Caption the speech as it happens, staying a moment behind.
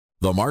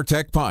The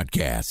MarTech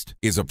Podcast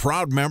is a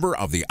proud member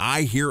of the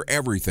I Hear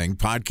Everything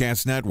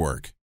Podcast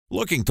Network.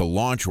 Looking to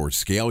launch or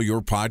scale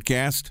your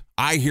podcast?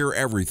 I Hear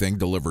Everything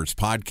delivers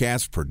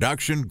podcast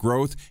production,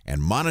 growth,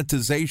 and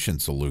monetization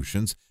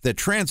solutions that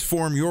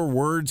transform your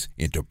words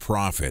into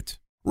profit.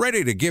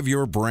 Ready to give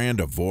your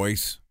brand a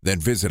voice? Then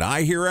visit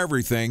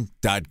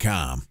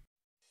iheareverything.com.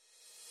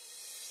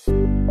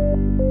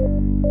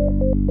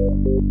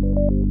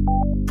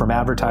 From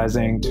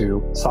advertising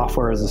to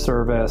software as a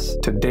service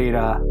to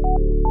data.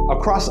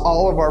 Across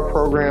all of our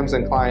programs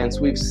and clients,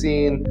 we've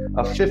seen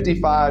a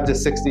 55 to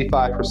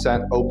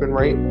 65% open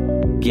rate.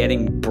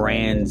 Getting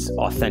brands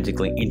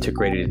authentically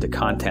integrated into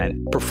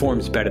content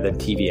performs better than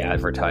TV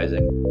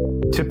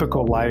advertising.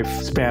 Typical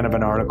lifespan of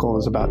an article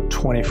is about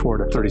 24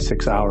 to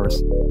 36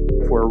 hours.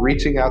 If we're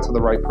reaching out to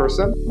the right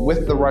person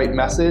with the right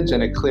message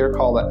and a clear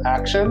call to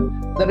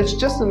action, then it's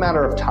just a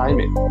matter of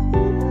timing.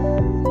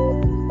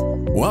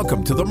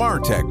 Welcome to the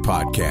MarTech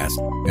Podcast,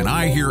 an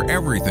I Hear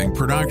Everything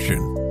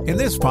production. In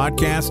this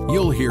podcast,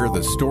 you'll hear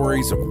the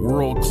stories of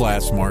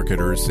world-class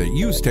marketers that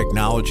use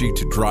technology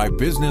to drive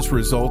business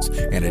results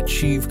and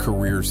achieve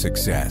career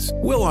success.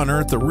 We'll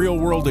unearth the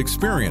real-world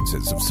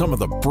experiences of some of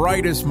the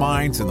brightest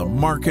minds in the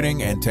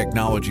marketing and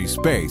technology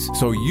space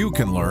so you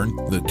can learn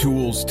the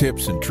tools,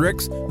 tips, and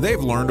tricks they've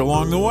learned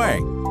along the way.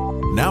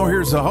 Now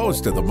here's the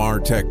host of the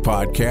MarTech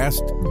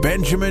Podcast,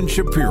 Benjamin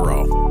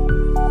Shapiro.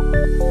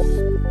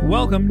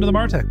 Welcome to the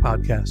MarTech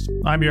Podcast.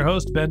 I'm your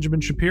host, Benjamin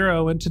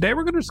Shapiro, and today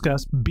we're going to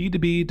discuss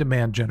B2B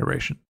demand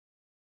generation.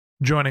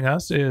 Joining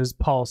us is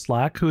Paul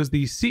Slack, who is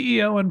the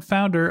CEO and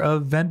founder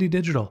of Vendy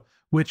Digital,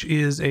 which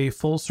is a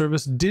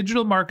full-service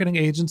digital marketing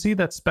agency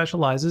that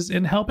specializes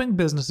in helping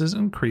businesses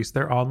increase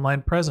their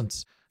online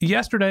presence.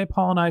 Yesterday,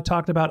 Paul and I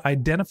talked about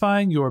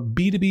identifying your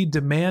B2B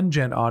demand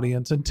gen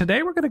audience, and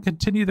today we're going to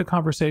continue the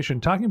conversation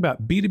talking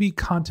about B2B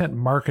content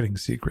marketing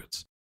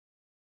secrets.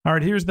 All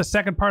right, here's the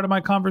second part of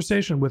my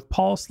conversation with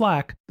Paul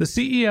Slack, the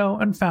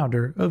CEO and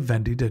founder of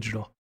Vendy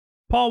Digital.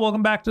 Paul,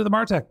 welcome back to the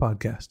MarTech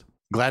Podcast.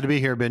 Glad to be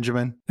here,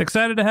 Benjamin.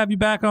 Excited to have you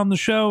back on the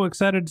show.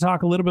 Excited to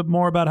talk a little bit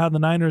more about how the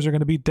Niners are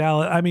going to beat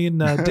Dallas.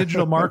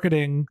 Digital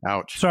marketing.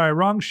 Ouch. Sorry,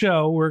 wrong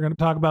show. We're going to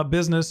talk about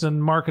business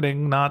and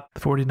marketing, not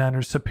the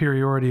 49ers'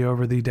 superiority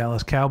over the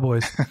Dallas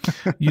Cowboys.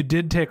 You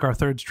did take our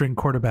third string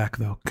quarterback,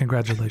 though.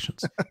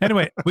 Congratulations.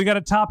 Anyway, we got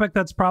a topic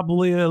that's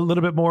probably a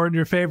little bit more in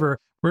your favor.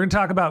 We're going to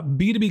talk about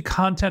B2B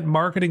content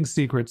marketing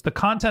secrets. The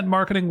content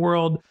marketing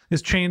world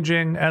is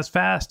changing as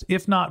fast,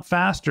 if not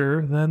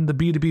faster, than the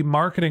B2B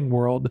marketing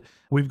world.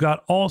 We've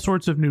got all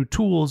sorts of new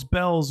tools,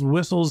 bells,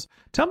 whistles.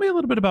 Tell me a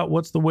little bit about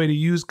what's the way to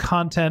use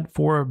content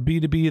for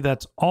B2B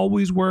that's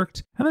always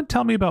worked, and then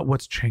tell me about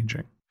what's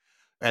changing.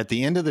 At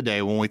the end of the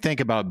day, when we think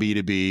about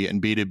B2B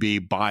and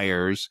B2B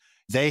buyers,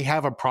 they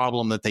have a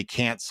problem that they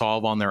can't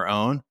solve on their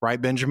own,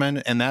 right, Benjamin?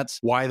 And that's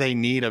why they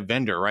need a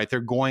vendor, right?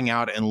 They're going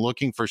out and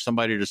looking for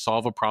somebody to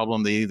solve a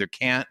problem they either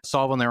can't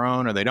solve on their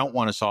own or they don't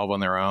want to solve on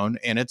their own.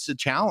 And it's a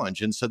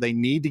challenge. And so they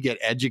need to get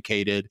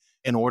educated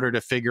in order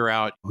to figure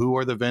out who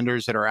are the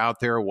vendors that are out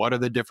there, what are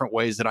the different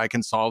ways that I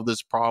can solve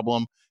this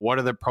problem, what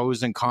are the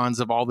pros and cons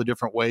of all the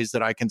different ways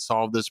that I can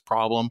solve this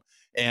problem.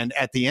 And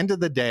at the end of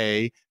the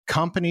day,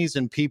 companies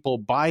and people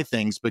buy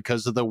things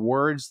because of the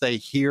words they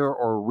hear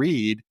or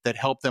read that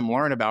help them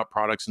learn about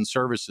products and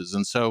services.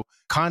 And so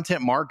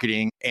content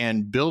marketing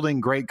and building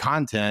great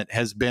content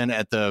has been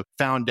at the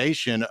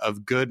foundation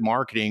of good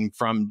marketing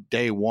from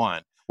day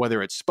one.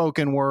 Whether it's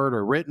spoken word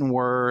or written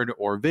word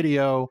or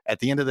video, at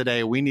the end of the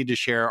day, we need to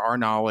share our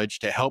knowledge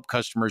to help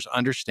customers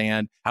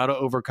understand how to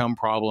overcome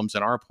problems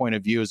and our point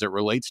of view as it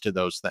relates to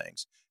those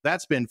things.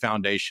 That's been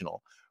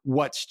foundational.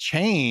 What's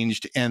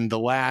changed in the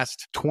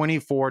last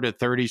 24 to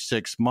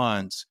 36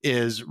 months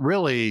is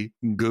really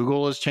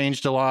Google has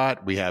changed a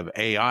lot. We have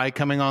AI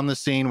coming on the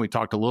scene. We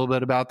talked a little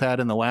bit about that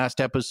in the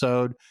last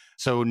episode.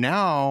 So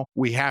now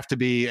we have to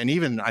be, and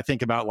even I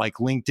think about like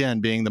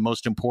LinkedIn being the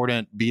most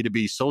important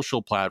B2B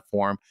social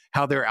platform,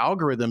 how their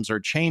algorithms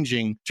are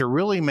changing to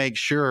really make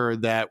sure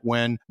that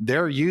when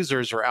their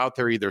users are out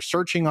there either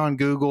searching on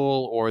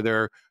Google or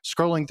they're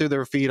scrolling through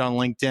their feed on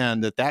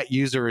LinkedIn, that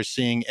user is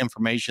seeing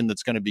information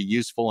that's going to be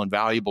useful and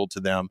valuable to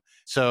them.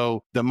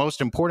 So the most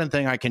important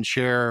thing I can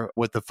share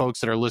with the folks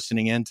that are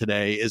listening in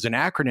today is an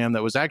acronym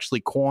that was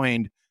actually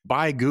coined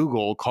by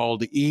Google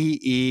called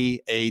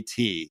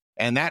EEAT.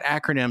 And that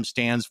acronym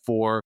stands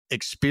for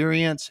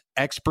Experience,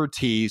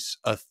 Expertise,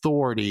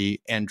 Authority,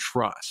 and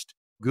Trust.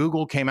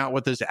 Google came out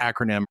with this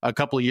acronym a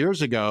couple of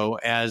years ago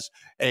as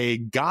a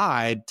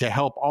guide to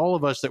help all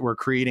of us that were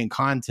creating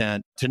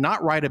content to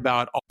not write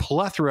about a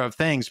plethora of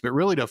things, but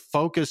really to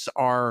focus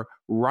our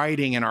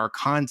writing and our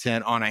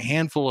content on a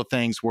handful of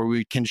things where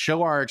we can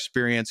show our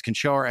experience, can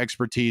show our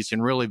expertise,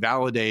 and really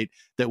validate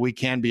that we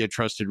can be a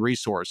trusted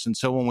resource. And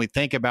so when we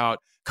think about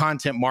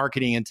content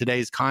marketing in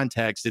today's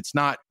context, it's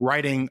not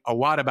writing a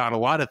lot about a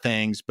lot of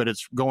things, but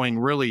it's going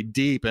really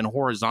deep and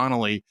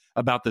horizontally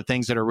about the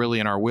things that are really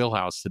in our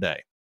wheelhouse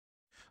today.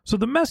 So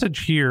the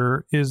message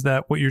here is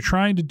that what you're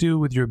trying to do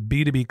with your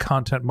B2B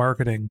content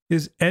marketing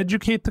is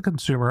educate the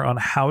consumer on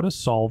how to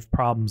solve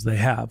problems they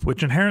have,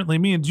 which inherently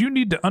means you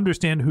need to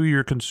understand who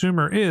your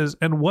consumer is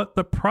and what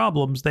the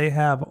problems they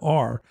have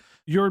are.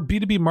 Your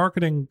B2B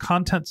marketing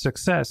content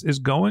success is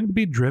going to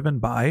be driven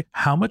by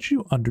how much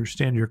you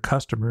understand your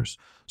customers.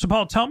 So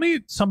Paul, tell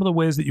me some of the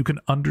ways that you can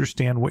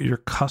understand what your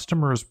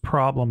customers'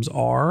 problems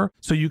are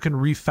so you can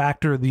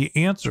refactor the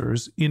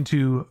answers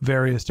into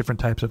various different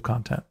types of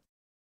content.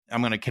 I'm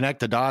going to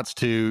connect the dots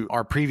to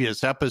our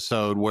previous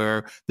episode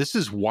where this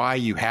is why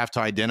you have to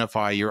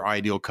identify your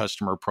ideal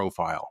customer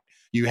profile.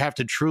 You have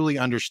to truly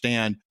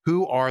understand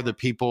who are the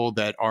people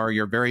that are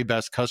your very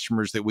best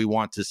customers that we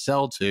want to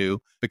sell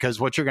to, because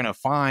what you're going to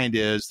find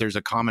is there's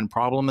a common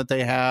problem that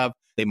they have.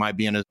 They might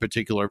be in a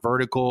particular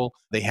vertical.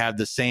 They have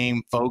the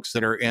same folks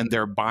that are in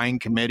their buying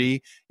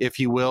committee, if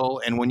you will.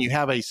 And when you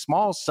have a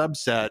small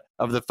subset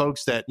of the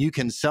folks that you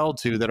can sell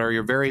to that are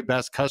your very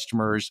best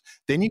customers,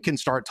 then you can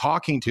start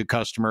talking to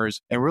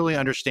customers and really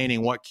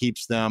understanding what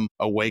keeps them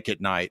awake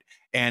at night.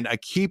 And a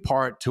key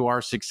part to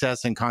our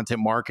success in content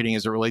marketing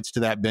as it relates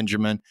to that,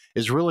 Benjamin,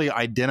 is really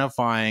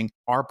identifying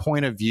our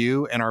point of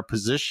view and our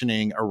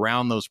positioning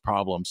around those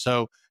problems.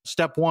 So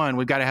step one,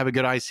 we've got to have a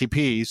good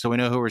ICP so we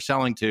know who we're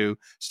selling to.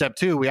 Step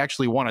two, we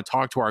actually want to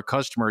talk to our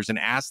customers and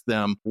ask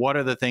them what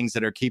are the things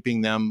that are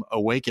keeping them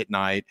awake at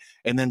night.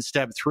 And then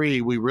step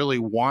three, we really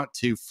want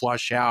to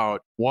flush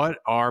out what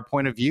our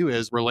point of view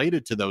is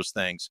related to those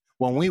things.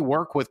 When we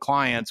work with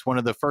clients, one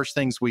of the first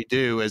things we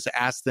do is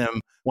ask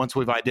them, once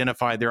we've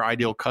identified their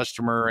ideal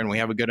customer and we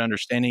have a good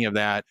understanding of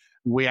that,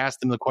 we ask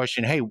them the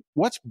question, hey,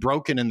 what's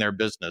broken in their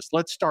business?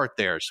 Let's start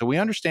there. So we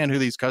understand who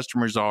these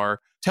customers are.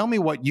 Tell me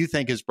what you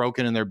think is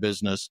broken in their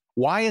business.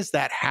 Why is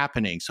that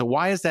happening? So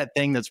why is that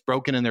thing that's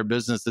broken in their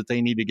business that they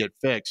need to get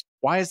fixed?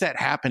 Why is that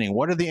happening?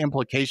 What are the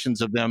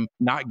implications of them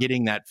not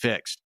getting that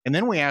fixed? And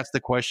then we ask the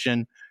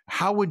question,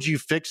 how would you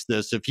fix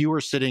this if you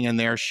were sitting in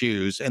their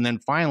shoes? And then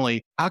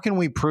finally, how can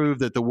we prove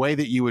that the way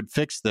that you would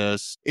fix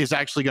this is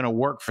actually going to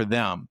work for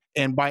them?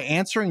 And by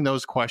answering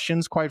those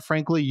questions, quite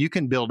frankly, you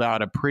can build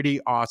out a pretty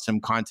awesome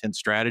content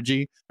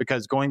strategy,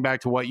 because going back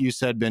to what you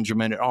said,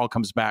 Benjamin, it all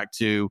comes back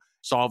to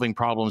solving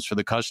problems for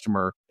the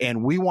customer.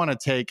 And we want to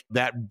take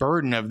that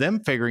burden of them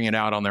figuring it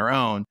out on their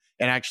own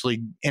and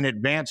actually in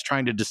advance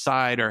trying to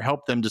decide or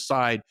help them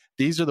decide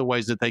these are the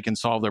ways that they can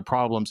solve their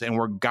problems. And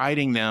we're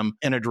guiding them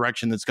in a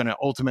direction that's going to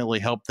ultimately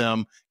help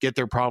them get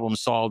their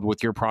problems solved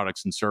with your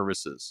products and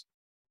services.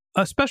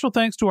 A special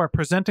thanks to our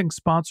presenting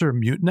sponsor,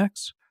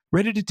 Mutinex.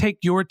 Ready to take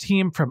your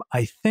team from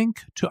I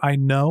think to I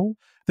know?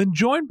 Then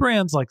join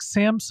brands like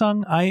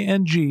Samsung,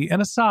 ING,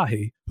 and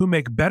Asahi who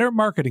make better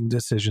marketing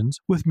decisions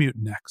with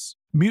Mutinex.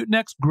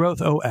 Mutinex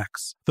Growth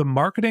OX, the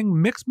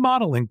marketing mix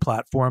modeling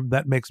platform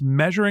that makes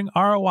measuring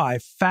ROI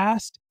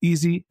fast,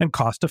 easy, and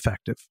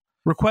cost-effective.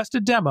 Request a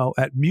demo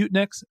at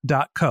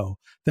mutinex.co.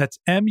 That's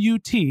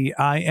MUTINEX.co.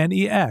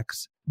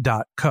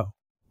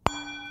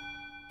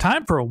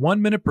 Time for a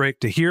 1-minute break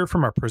to hear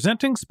from our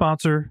presenting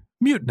sponsor,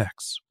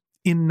 Mutinex.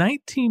 In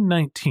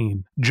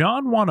 1919,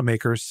 John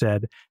Wanamaker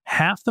said,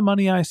 "Half the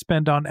money I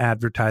spend on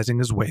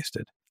advertising is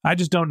wasted. I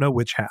just don't know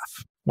which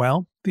half."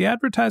 Well, the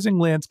advertising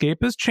landscape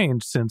has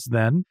changed since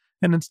then,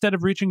 and instead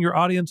of reaching your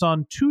audience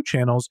on 2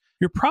 channels,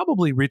 you're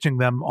probably reaching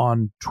them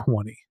on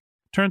 20.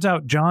 Turns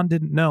out John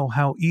didn't know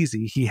how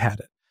easy he had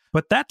it.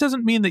 But that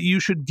doesn't mean that you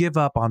should give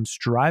up on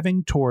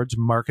striving towards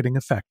marketing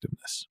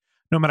effectiveness.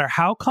 No matter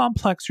how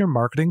complex your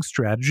marketing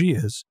strategy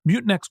is,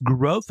 Mutinex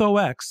Growth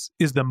OX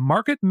is the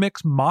market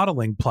mix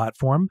modeling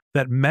platform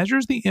that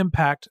measures the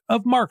impact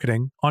of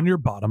marketing on your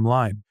bottom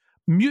line.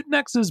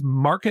 Mutinex's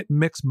market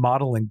mix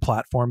modeling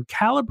platform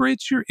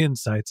calibrates your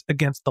insights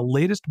against the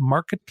latest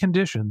market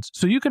conditions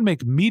so you can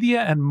make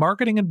media and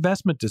marketing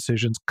investment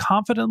decisions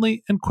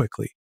confidently and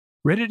quickly.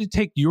 Ready to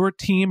take your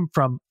team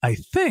from I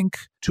think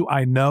to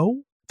I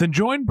know? Then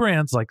join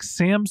brands like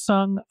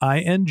Samsung,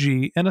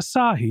 ING, and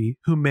Asahi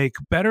who make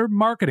better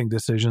marketing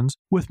decisions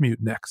with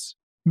Mutinex.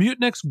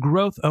 Mutinex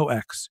Growth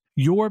OX.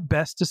 Your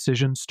best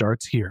decision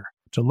starts here.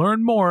 To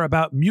learn more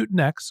about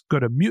Mutinex, go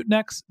to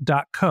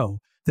mutinex.co.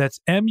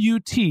 That's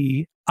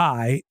MUTINEX.co.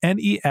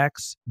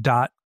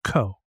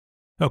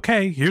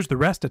 Okay, here's the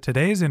rest of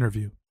today's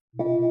interview.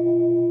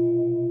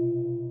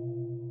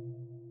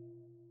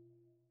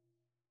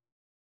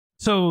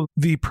 So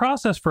the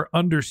process for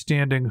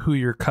understanding who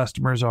your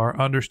customers are,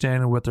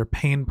 understanding what their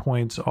pain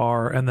points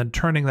are, and then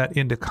turning that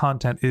into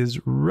content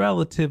is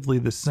relatively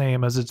the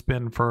same as it's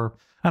been for,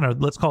 I don't know,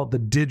 let's call it the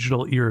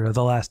digital era,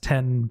 the last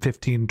 10,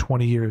 15,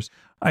 20 years.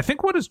 I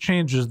think what has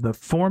changed is the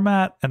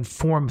format and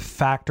form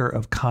factor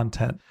of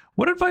content.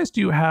 What advice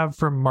do you have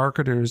for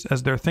marketers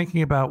as they're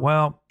thinking about,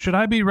 well, should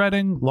I be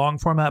writing long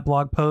format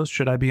blog posts?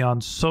 Should I be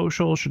on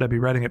social? Should I be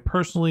writing it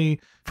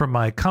personally from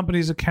my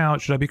company's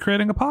account? Should I be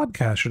creating a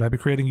podcast? Should I be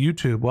creating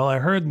YouTube? Well, I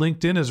heard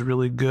LinkedIn is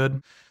really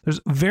good.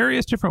 There's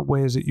various different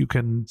ways that you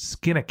can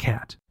skin a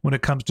cat when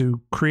it comes to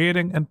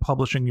creating and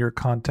publishing your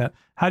content.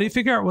 How do you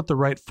figure out what the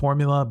right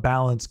formula,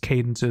 balance,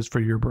 cadence is for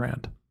your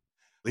brand?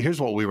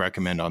 Here's what we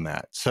recommend on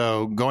that.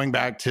 So going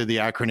back to the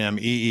acronym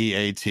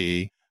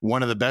EEAT,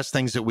 one of the best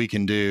things that we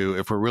can do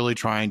if we're really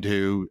trying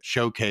to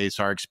showcase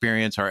our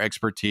experience, our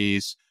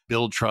expertise,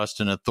 build trust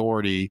and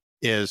authority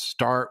is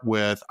start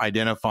with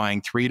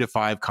identifying 3 to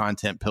 5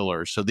 content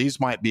pillars. So these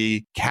might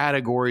be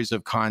categories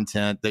of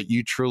content that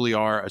you truly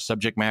are a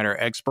subject matter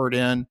expert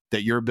in,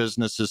 that your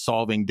business is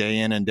solving day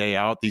in and day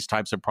out, these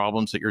types of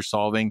problems that you're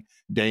solving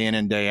day in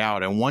and day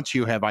out. And once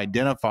you have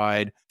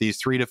identified these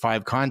 3 to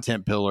 5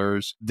 content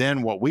pillars,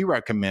 then what we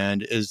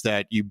recommend is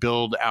that you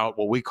build out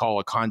what we call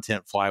a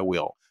content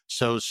flywheel.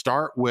 So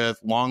start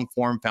with long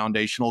form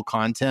foundational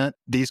content.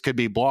 These could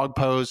be blog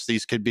posts.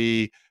 These could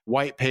be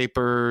white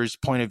papers,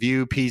 point of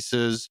view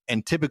pieces.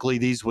 And typically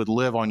these would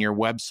live on your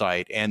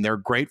website and they're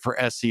great for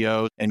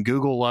SEO and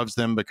Google loves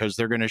them because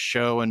they're going to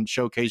show and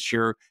showcase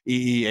your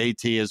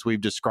EEAT as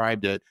we've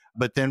described it.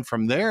 But then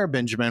from there,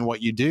 Benjamin,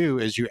 what you do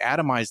is you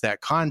atomize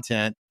that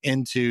content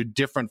into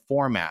different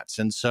formats.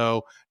 And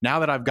so now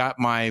that I've got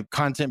my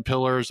content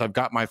pillars, I've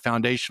got my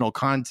foundational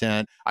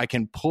content, I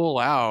can pull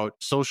out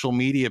social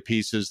media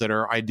pieces that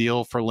are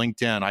ideal for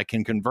LinkedIn. I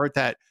can convert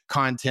that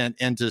content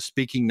into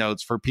speaking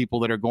notes for people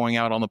that are going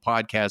out on the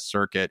podcast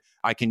circuit.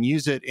 I can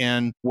use it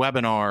in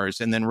webinars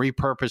and then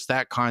repurpose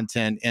that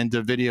content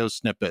into video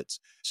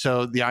snippets.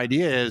 So the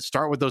idea is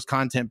start with those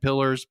content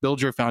pillars,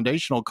 build your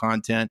foundational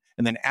content,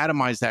 and then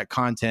atomize that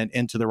content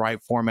into the right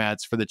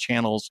formats for the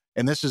channels.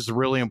 And this is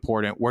really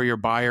important where your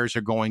buyers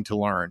are going to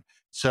learn.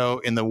 So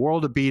in the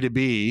world of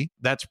B2B,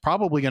 that's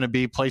probably going to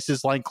be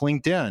places like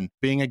LinkedIn,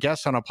 being a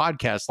guest on a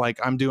podcast like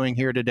I'm doing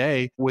here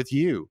today with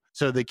you.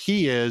 So the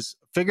key is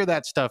figure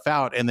that stuff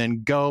out and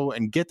then go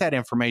and get that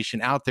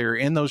information out there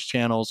in those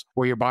channels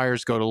where your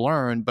buyers go to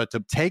learn, but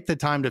to take the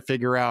time to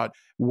figure out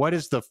what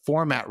is the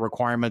format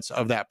requirements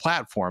of that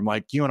platform.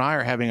 Like you and I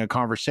are having a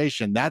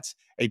conversation. That's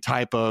a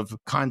type of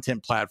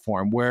content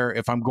platform where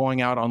if I'm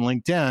going out on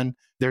LinkedIn,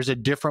 there's a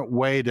different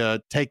way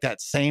to take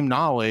that same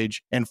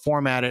knowledge and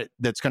format it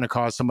that's going to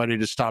cause somebody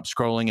to stop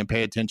scrolling and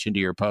pay attention to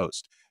your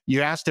post.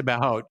 You asked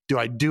about, do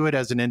I do it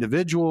as an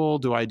individual?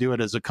 Do I do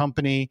it as a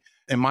company?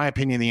 In my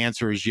opinion, the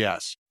answer is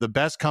yes. The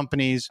best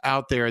companies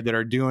out there that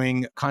are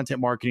doing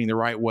content marketing the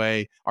right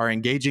way are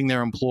engaging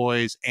their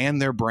employees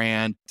and their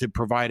brand to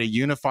provide a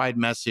unified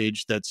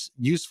message that's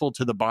useful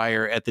to the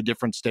buyer at the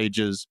different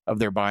stages of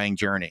their buying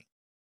journey.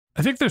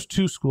 I think there's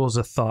 2 schools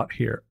of thought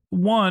here.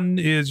 One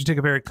is you take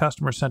a very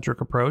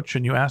customer-centric approach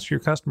and you ask your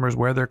customers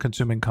where they're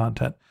consuming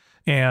content.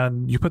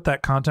 And you put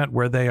that content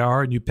where they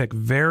are and you pick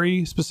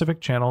very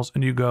specific channels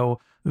and you go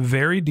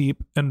very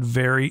deep and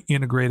very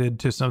integrated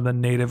to some of the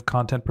native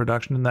content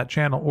production in that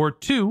channel. Or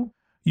 2,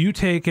 you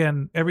take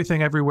an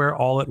everything everywhere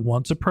all at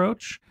once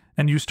approach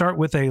and you start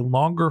with a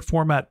longer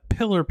format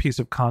pillar piece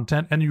of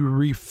content and you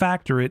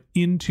refactor it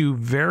into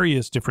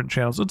various different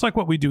channels. It's like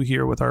what we do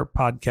here with our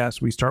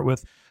podcast. We start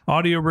with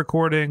audio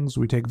recordings,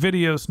 we take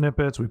video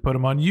snippets, we put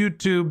them on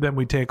YouTube, then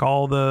we take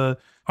all the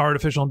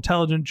artificial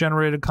intelligence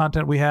generated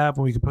content we have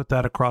and we can put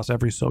that across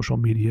every social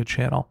media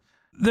channel.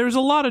 There's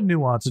a lot of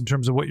nuance in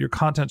terms of what your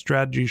content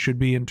strategy should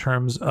be in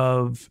terms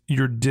of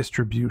your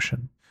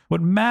distribution.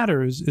 What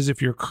matters is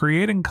if you're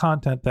creating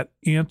content that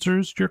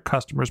answers your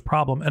customer's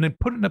problem and then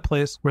put it in a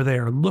place where they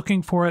are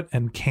looking for it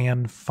and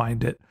can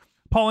find it.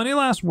 Paul, any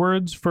last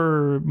words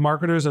for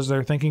marketers as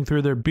they're thinking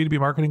through their B2B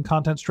marketing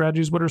content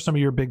strategies? What are some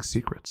of your big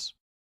secrets?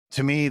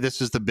 To me,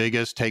 this is the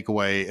biggest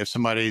takeaway. If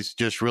somebody's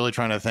just really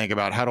trying to think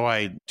about how do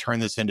I turn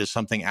this into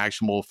something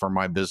actionable for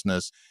my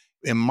business,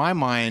 in my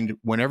mind,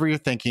 whenever you're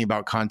thinking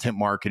about content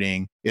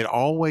marketing, it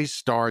always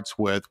starts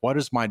with what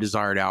is my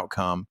desired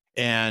outcome?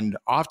 And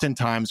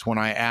oftentimes when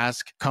I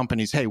ask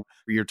companies, hey,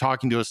 you're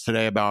talking to us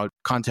today about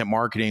content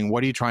marketing,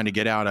 what are you trying to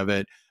get out of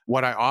it?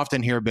 What I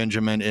often hear,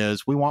 Benjamin,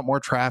 is we want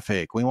more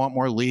traffic, we want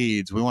more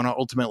leads, we want to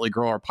ultimately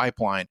grow our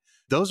pipeline.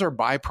 Those are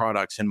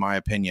byproducts, in my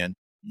opinion.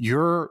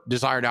 Your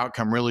desired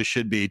outcome really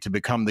should be to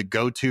become the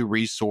go-to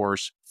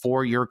resource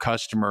for your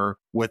customer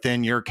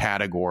within your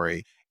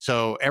category.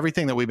 So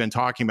everything that we've been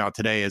talking about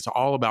today is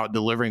all about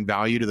delivering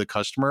value to the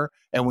customer.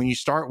 And when you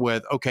start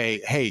with,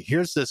 okay, hey,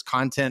 here's this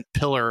content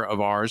pillar of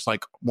ours,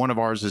 like one of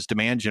ours is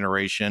demand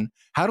generation.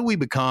 How do we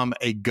become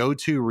a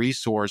go-to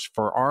resource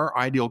for our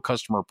ideal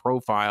customer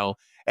profile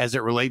as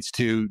it relates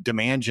to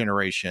demand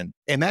generation?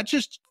 And that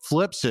just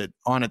flips it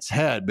on its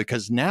head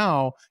because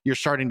now you're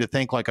starting to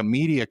think like a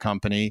media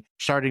company,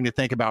 starting to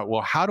think about,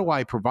 well, how do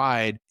I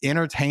provide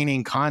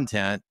entertaining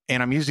content?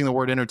 And I'm using the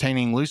word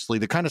entertaining loosely,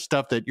 the kind of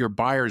stuff that your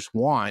buyers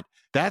want.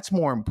 That's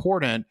more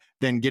important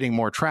than getting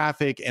more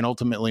traffic and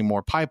ultimately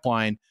more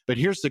pipeline. But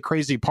here's the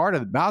crazy part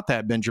about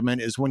that, Benjamin,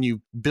 is when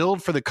you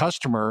build for the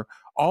customer,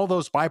 all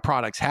those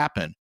byproducts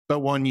happen. But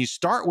when you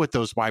start with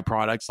those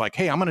byproducts, like,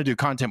 hey, I'm going to do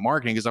content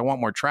marketing because I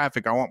want more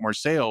traffic, I want more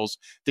sales,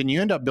 then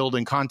you end up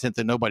building content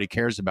that nobody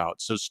cares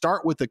about. So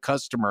start with the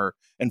customer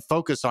and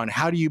focus on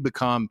how do you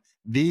become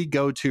the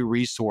go-to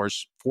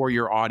resource for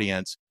your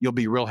audience. You'll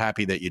be real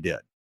happy that you did.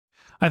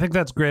 I think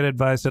that's great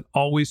advice. It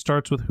always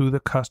starts with who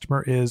the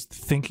customer is,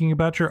 thinking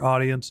about your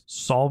audience,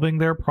 solving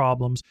their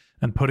problems,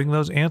 and putting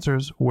those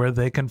answers where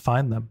they can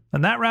find them.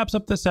 And that wraps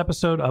up this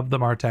episode of the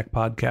MarTech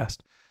Podcast.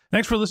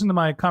 Thanks for listening to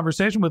my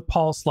conversation with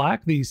Paul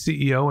Slack, the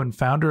CEO and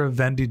founder of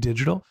Vendy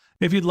Digital.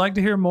 If you'd like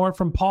to hear more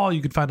from Paul,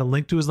 you can find a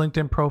link to his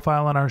LinkedIn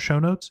profile in our show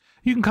notes.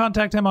 You can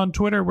contact him on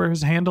Twitter, where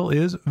his handle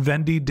is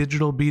Vendy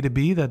Digital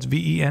B2B. That's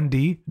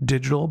VEND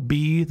Digital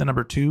B, the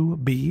number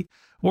 2B.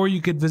 Or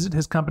you could visit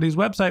his company's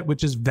website,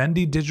 which is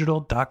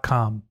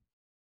vendydigital.com.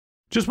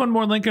 Just one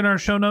more link in our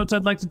show notes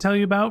I'd like to tell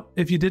you about.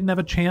 If you didn't have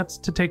a chance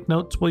to take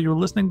notes while you were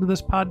listening to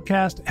this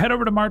podcast, head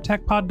over to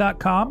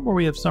martechpod.com, where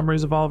we have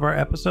summaries of all of our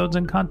episodes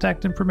and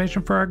contact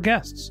information for our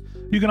guests.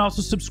 You can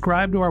also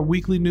subscribe to our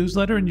weekly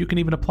newsletter, and you can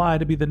even apply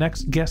to be the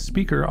next guest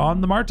speaker on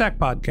the MarTech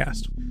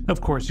Podcast. Of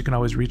course, you can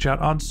always reach out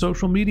on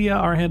social media.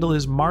 Our handle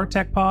is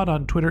MarTechPod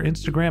on Twitter,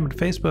 Instagram, and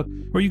Facebook,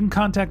 or you can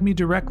contact me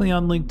directly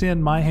on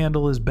LinkedIn. My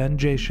handle is Ben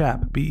J.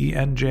 Shap,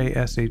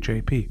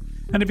 BenJShap.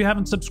 And if you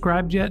haven't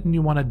subscribed yet and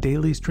you want a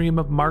daily stream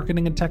of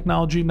marketing and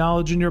technology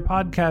knowledge in your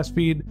podcast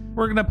feed,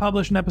 we're going to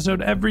publish an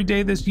episode every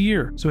day this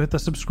year. So hit the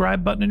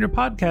subscribe button in your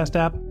podcast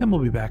app, and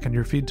we'll be back in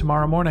your feed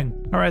tomorrow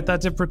morning. All right,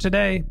 that's it for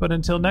today. But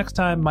until next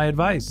time, my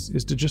advice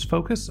is to just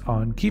focus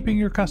on keeping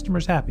your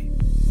customers happy.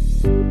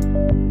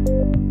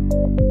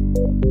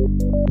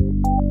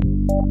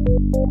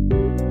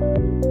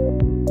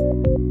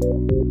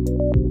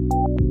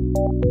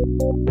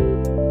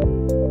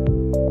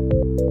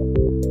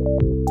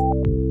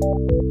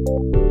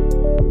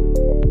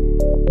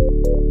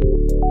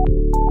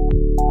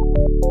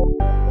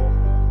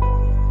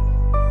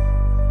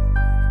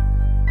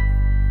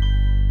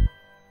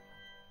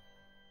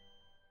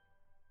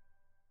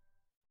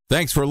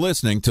 Thanks for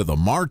listening to the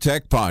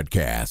MarTech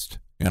Podcast,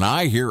 and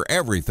I Hear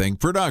Everything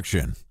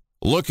production.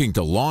 Looking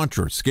to launch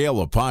or scale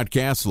a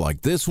podcast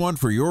like this one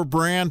for your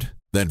brand?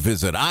 Then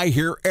visit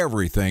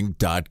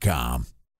iheareverything.com.